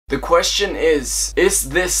The question is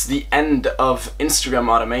this the end of Instagram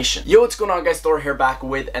automation? Yo, what's going on guys, Thor here back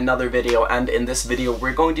with another video, and in this video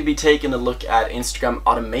we're going to be taking a look at Instagram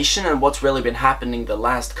automation and what's really been happening the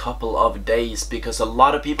last couple of days, because a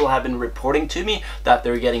lot of people have been reporting to me that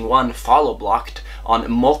they're getting one, follow blocked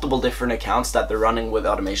on multiple different accounts that they're running with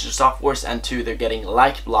automation softwares, and two, they're getting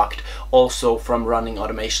like blocked also from running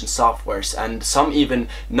automation softwares, and some even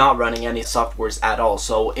not running any softwares at all.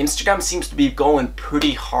 So Instagram seems to be going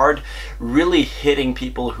pretty hard, really hitting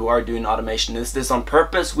people who are doing automation. Is this on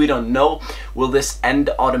purpose? We don't know. Will this end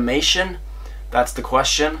automation? That's the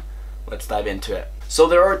question. Let's dive into it. So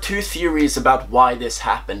there are two theories about why this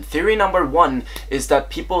happened. Theory number one is that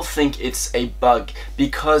people think it's a bug,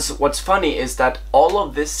 because what's funny is that all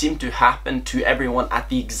of this seemed to happen to everyone at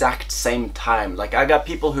the exact same time. Like, I got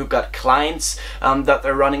people who got clients that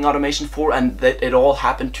they're running automation for, and that it all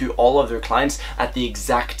happened to all of their clients at the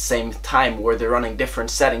exact same time, where they're running different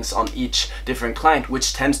settings on each different client,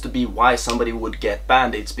 which tends to be why somebody would get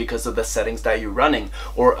banned. It's because of the settings that you're running,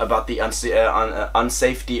 or about the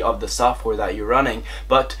unsafety of the software that you're running.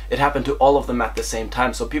 But it happened to all of them at the same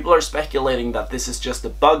time. So people are speculating that this is just a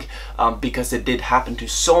bug because it did happen to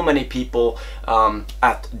so many people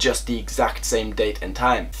at just the exact same date and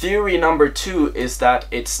time. Theory number two is that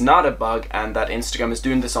it's not a bug, and that Instagram is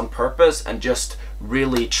doing this on purpose and just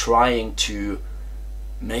really trying to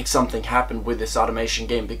make something happen with this automation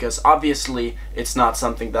game, because obviously it's not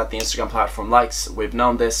something that the Instagram platform likes. We've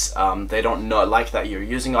known this. They don't like that you're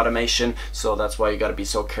using automation, so that's why you got to be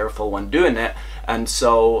so careful when doing it. And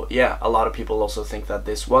so yeah, a lot of people also think that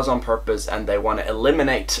this was on purpose, and they want to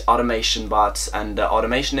eliminate automation bots and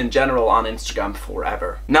automation in general on Instagram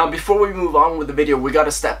forever. Now, before we move on with the video, we got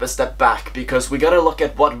to step a step back, because we got to look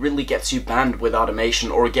at what really gets you banned with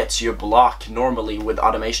automation, or gets you blocked normally with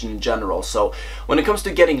automation in general. So when it comes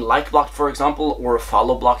to getting like blocked, for example, or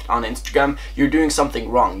follow blocked on Instagram, you're doing something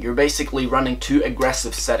wrong. You're basically running too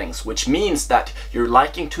aggressive settings, which means that you're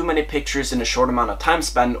liking too many pictures in a short amount of time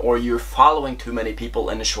span, or you're following too many people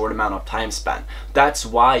in a short amount of time span. That's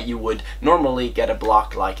why you would normally get a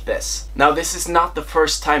block like this. Now, this is not the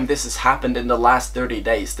first time this has happened in the last 30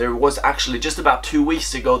 days. There was actually just about 2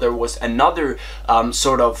 weeks ago, there was another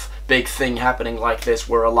sort of big thing happening like this,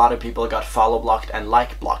 where a lot of people got follow blocked and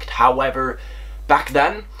like blocked. However, back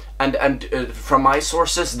then, and from my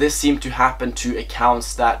sources, this seemed to happen to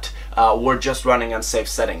accounts that were just running unsafe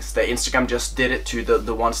settings. The Instagram just did it to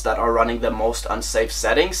the ones that are running the most unsafe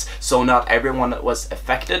settings, so not everyone was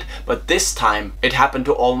affected, but this time it happened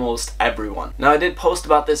to almost everyone. Now, I did post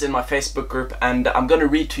about this in my Facebook group, and I'm gonna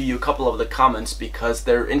read to you a couple of the comments because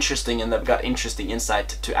they're interesting and they've got interesting insight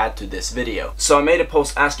to add to this video. So I made a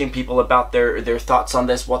post asking people about their thoughts on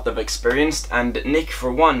this, what they've experienced, and Nick,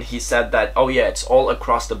 for one, he said that, oh yeah, it's all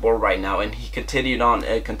across the board right now, and he continued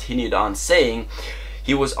on saying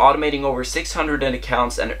he was automating over 600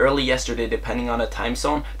 accounts, and early yesterday, depending on a time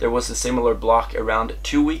zone, there was a similar block around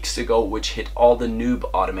 2 weeks ago which hit all the noob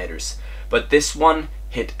automators, but this one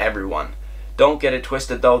hit everyone. Don't get it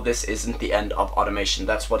twisted though, this isn't the end of automation.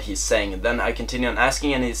 That's what he's saying. And then I continue on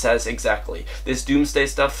asking, and he says, exactly, this doomsday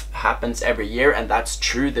stuff happens every year, and that's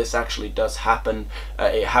true. This actually does happen.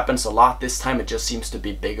 It happens a lot. This time it just seems to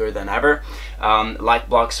be bigger than ever. Like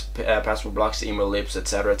blocks, password blocks, email loops,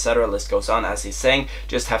 etc, etc. List goes on. As he's saying,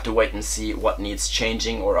 just have to wait and see what needs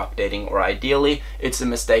changing or updating, or ideally it's a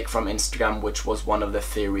mistake from Instagram, which was one of the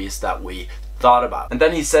theories that we thought about. And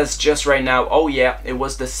then he says just right now, oh yeah, it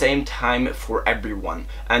was the same time for everyone,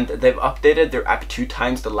 and they've updated their app 2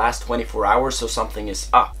 times the last 24 hours, so something is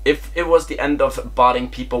up. If it was the end of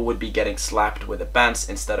botting, people would be getting slapped with the bans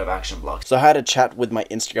instead of action blocks. So I had a chat with my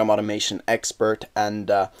Instagram automation expert,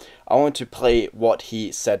 and I want to play what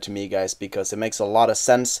he said to me, guys, because it makes a lot of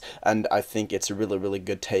sense, and I think it's a really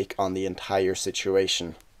good take on the entire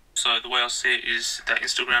situation. So the way I see it is that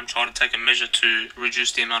Instagram tried to take a measure to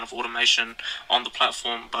reduce the amount of automation on the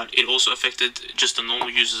platform, but it also affected just the normal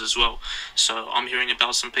users as well. So I'm hearing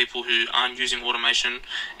about some people who aren't using automation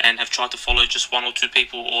and have tried to follow just 1 or 2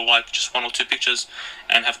 people, or like just 1 or 2 pictures,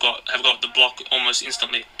 and have got the block almost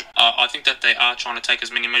instantly. I think that they are trying to take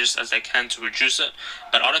as many measures as they can to reduce it,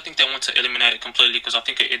 but I don't think they want to eliminate it completely, because I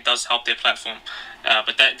think it does help their platform.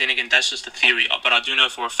 But then again, that's just a theory. But I do know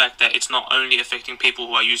for a fact that it's not only affecting people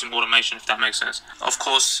who are using automation, if that makes sense. Of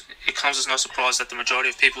course, it comes as no surprise that the majority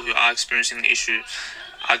of people who are experiencing the issue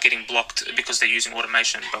are getting blocked because they're using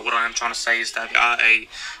automation. But what I am trying to say is that there are a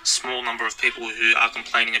small number of people who are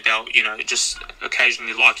complaining about, you know, just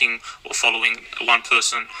occasionally liking or following one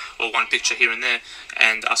person or one picture here and there,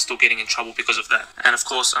 and are still getting in trouble because of that. And of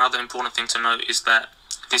course, another important thing to note is that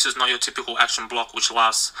This is not your typical action block which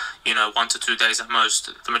lasts, 1 to 2 days at most.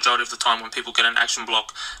 The majority of the time when people get an action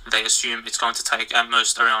block, they assume it's going to take at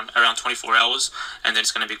most around 24 hours, and then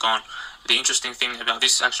it's going to be gone. The interesting thing about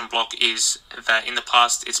this action block is that in the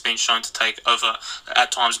past it's been shown to take over,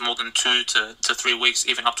 at times, more than 2 to 3 weeks,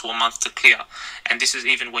 even up to a month to clear. And this is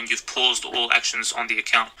even when you've paused all actions on the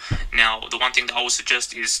account. Now, the one thing that I would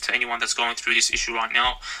suggest is to anyone that's going through this issue right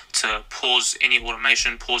now to pause any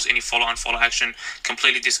automation, pause any follow-unfollow action,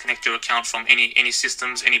 completely disconnect your account from any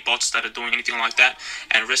systems, any bots that are doing anything like that,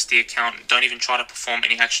 and rest the account. Don't even try to perform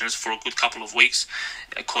any actions for a good couple of weeks,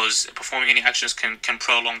 because performing any actions can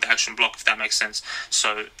prolong the action block, if that makes sense.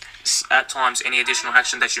 So at times, any additional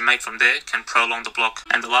action that you make from there can prolong the block.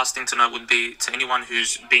 And the last thing to note would be to anyone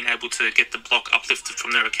who's been able to get the block uplifted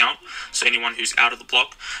from their account, so anyone who's out of the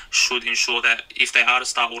block should ensure that if they are to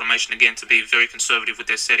start automation again, to be very conservative with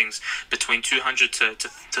their settings, between 200 to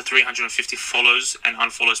 350 follows and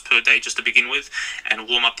unfollows per day just to begin with, and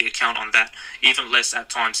warm up the account on that. Even less at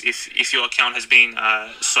times. If your account has been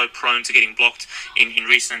so prone to getting blocked in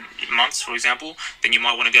recent months, for example, then you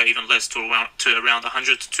might want to go even less, to around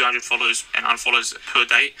 100 to 200 follows and unfollows per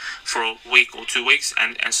day for a week or 2 weeks,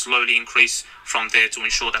 and slowly increase from there to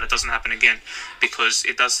ensure that it doesn't happen again, because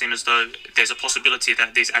it does seem as though there's a possibility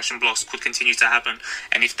that these action blocks could continue to happen,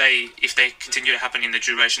 and if they continue to happen in the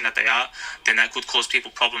duration that they are, then that could cause people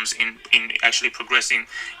problems in actually progressing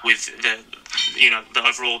with the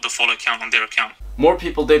overall follow count on their account. More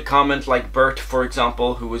people did comment, like Bert, for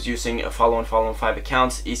example, who was using a follow on 5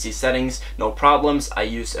 accounts, easy settings, no problems. I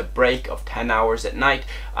used a break of 10 hours at night.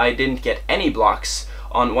 I didn't get any blocks.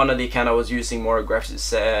 On one of the accounts I was using more aggressive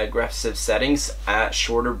settings, a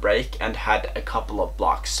shorter break, and had a couple of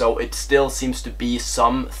blocks. So it still seems to be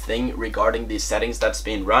something regarding these settings that's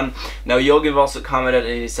being run. Now Yogiv also commented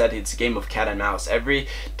and he said it's a game of cat and mouse. Every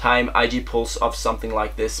time IG pulls off something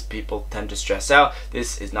like this, people tend to stress out.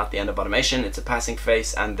 This is not the end of automation, it's a passing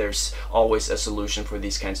phase, and there's always a solution for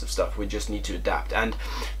these kinds of stuff. We just need to adapt. And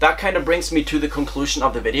that kind of brings me to the conclusion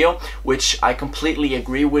of the video, which I completely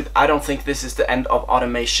agree with. I don't think this is the end of automation.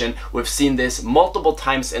 We've seen this multiple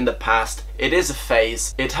times in the past. It is a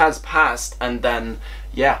phase, it has passed, and then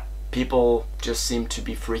yeah, people just seem to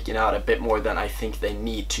be freaking out a bit more than I think they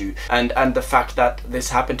need to. And the fact that this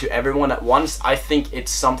happened to everyone at once, I think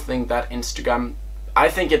it's something that I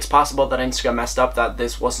think it's possible that Instagram messed up, that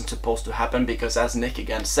this wasn't supposed to happen, because as Nick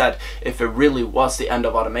again said, if it really was the end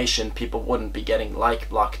of automation, people wouldn't be getting like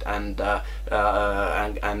blocked and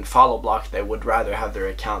follow blocked. They would rather have their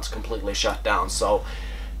accounts completely shut down. So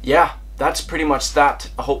yeah, that's pretty much that.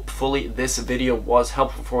 Hopefully this video was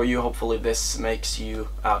helpful for you. Hopefully this makes you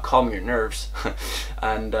calm your nerves.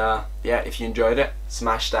 And yeah, if you enjoyed it,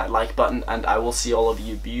 smash that like button, and I will see all of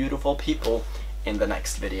you beautiful people in the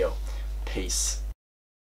next video. Peace.